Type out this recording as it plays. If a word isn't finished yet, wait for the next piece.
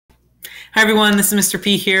Hi, everyone. This is Mr.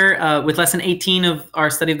 P here with lesson 18 of our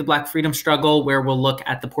study of the Black freedom struggle, where we'll look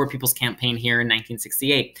at the Poor People's Campaign here in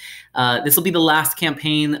 1968. This will be the last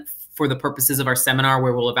campaign for the purposes of our seminar,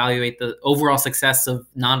 where we'll evaluate the overall success of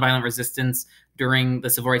nonviolent resistance during the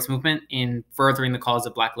civil rights movement in furthering the cause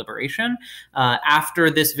of Black liberation. After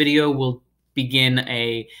this video, we'll begin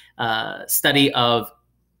a study of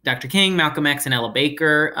Dr. King, Malcolm X, and Ella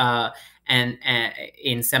Baker, and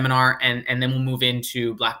in seminar, and then we'll move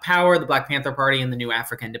into Black Power, the Black Panther Party, and the new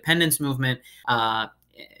African independence movement, kind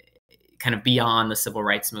of beyond the civil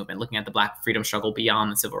rights movement, looking at the Black freedom struggle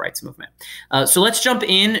beyond the civil rights movement. So let's jump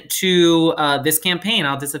into this campaign.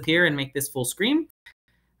 I'll disappear and make this full screen.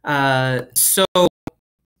 So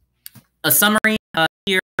a summary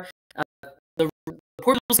here. The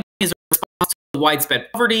Poor People's Campaign is a response to widespread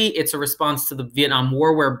poverty. It's a response to the Vietnam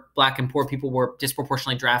War, where Black and poor people were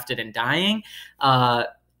disproportionately drafted and dying,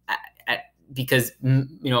 because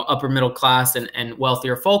upper middle class and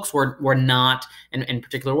wealthier folks were not, and in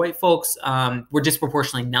particular white folks, were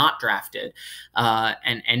disproportionately not drafted,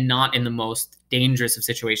 and not in the most dangerous of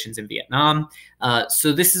situations in Vietnam.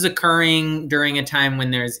 So this is occurring during a time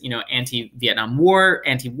when there's anti-Vietnam War,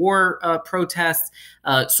 anti-war protests.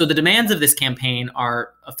 So the demands of this campaign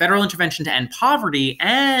are a federal intervention to end poverty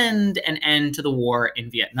and an end to the war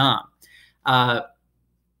in Vietnam.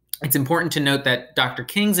 It's important to note that Dr.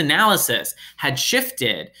 King's analysis had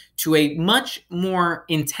shifted to a much more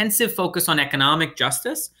intensive focus on economic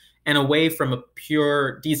justice and away from a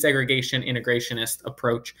pure desegregation integrationist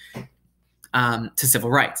approach to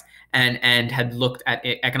civil rights, and had looked at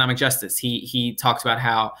economic justice. He talks about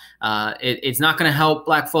how it's not going to help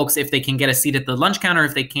Black folks if they can get a seat at the lunch counter,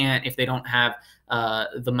 if they don't have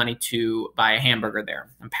the money to buy a hamburger there.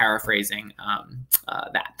 I'm paraphrasing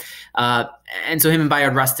that. And so him and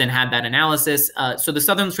Bayard Rustin had that analysis. So the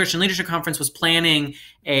Southern Christian Leadership Conference was planning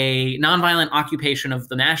a nonviolent occupation of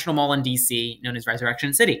the National Mall in D.C., known as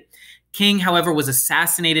Resurrection City. King, however, was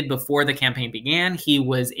assassinated before the campaign began. He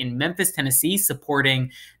was in Memphis, Tennessee,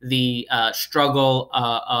 supporting the struggle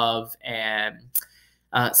of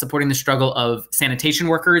sanitation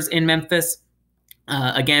workers in Memphis.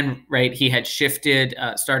 Again, right, he had shifted,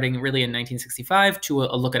 starting really in 1965, to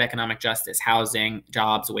a look at economic justice, housing,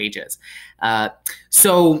 jobs, wages.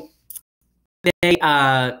 So they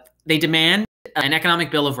demand an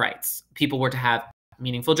economic bill of rights. People were to have a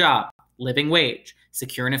meaningful job, living wage,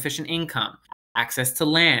 secure and efficient income, access to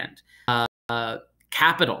land,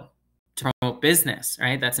 capital to promote business,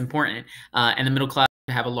 right? That's important. And the middle class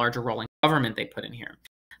to have a larger role in government, they put in here.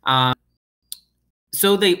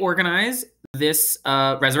 So they organize this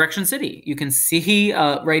Resurrection City. You can see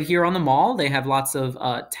right here on the mall, they have lots of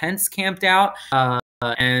tents camped out,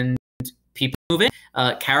 and people move in.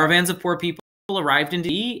 Caravans of poor people arrived in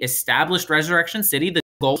D.C., established Resurrection City. The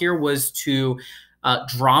goal here was to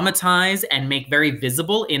dramatize and make very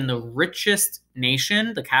visible in the richest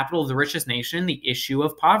nation, the capital of the richest nation, the issue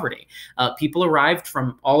of poverty. People arrived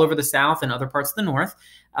from all over the South and other parts of the North,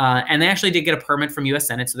 and they actually did get a permit from U.S.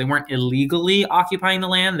 Senate, so they weren't illegally occupying the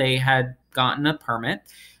land. They had gotten a permit.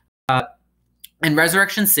 And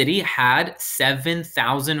Resurrection City had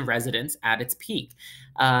 7,000 residents at its peak.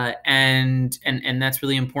 And that's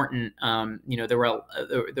really important.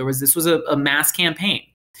 This was a mass campaign.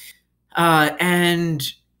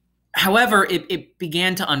 And however, it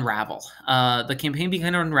began to unravel. The campaign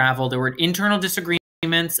began to unravel. There were internal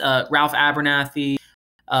disagreements. Ralph Abernathy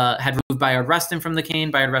had removed Bayard Rustin from the campaign.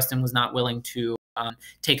 Bayard Rustin was not willing to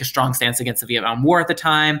take a strong stance against the Vietnam War at the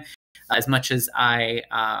time. As much as I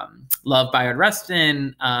love Bayard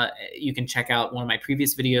Rustin, you can check out one of my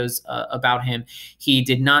previous videos about him. He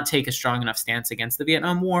did not take a strong enough stance against the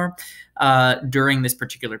Vietnam War during this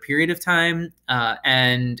particular period of time.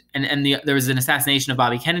 There was an assassination of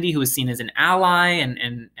Bobby Kennedy, who was seen as an ally,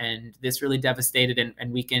 and this really devastated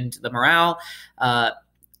and weakened the morale.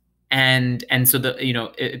 And so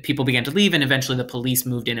people began to leave, and eventually the police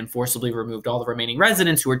moved in and forcibly removed all the remaining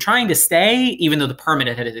residents who were trying to stay, even though the permit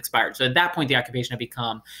had expired. So at that point, the occupation had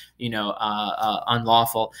become,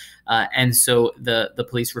 unlawful, and so the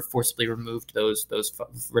police forcibly removed those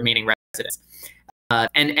remaining residents,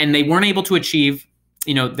 and they weren't able to achieve,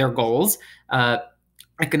 their goals.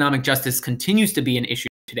 Economic justice continues to be an issue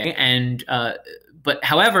today, and but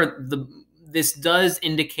however, this does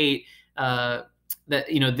indicate that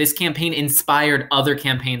this campaign inspired other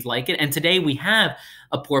campaigns like it, and today we have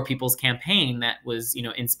a Poor People's Campaign that was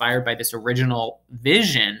inspired by this original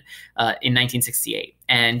vision in 1968.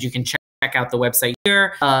 And you can check out the website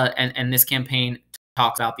here, and this campaign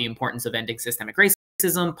talks about the importance of ending systemic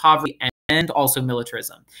racism, poverty, and and also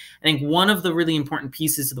militarism. I think one of the really important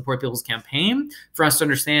pieces to the Poor People's Campaign for us to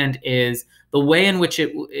understand is the way in which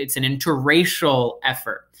it's an interracial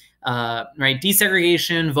effort. Right,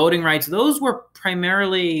 desegregation, voting rights, those were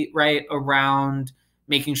primarily right around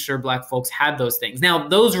making sure Black folks had those things. Now,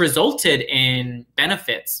 those resulted in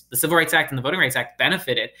benefits. The Civil Rights Act and the Voting Rights Act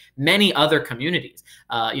benefited many other communities.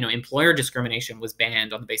 Employer discrimination was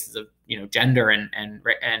banned on the basis of gender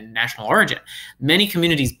and national origin. Many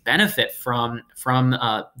communities benefit from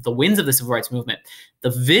the wins of the Civil Rights Movement.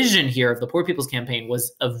 The vision here of the Poor People's Campaign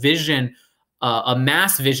was a vision, a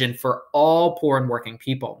mass vision for all poor and working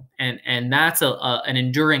people, and that's an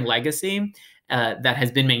enduring legacy that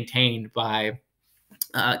has been maintained by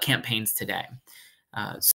campaigns today.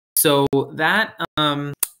 So that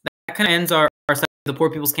kind of ends our study of the Poor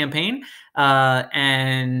People's Campaign,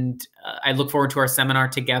 and I look forward to our seminar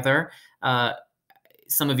together.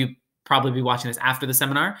 Some of you probably be watching this after the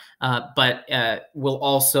seminar, but we'll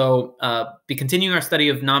also be continuing our study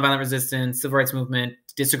of nonviolent resistance, civil rights movement,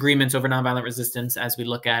 disagreements over nonviolent resistance as we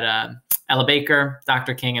look at Ella Baker,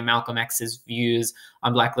 Dr. King, and Malcolm X's views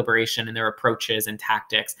on Black liberation and their approaches and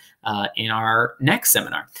tactics in our next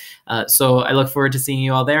seminar. So I look forward to seeing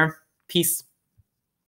you all there. Peace.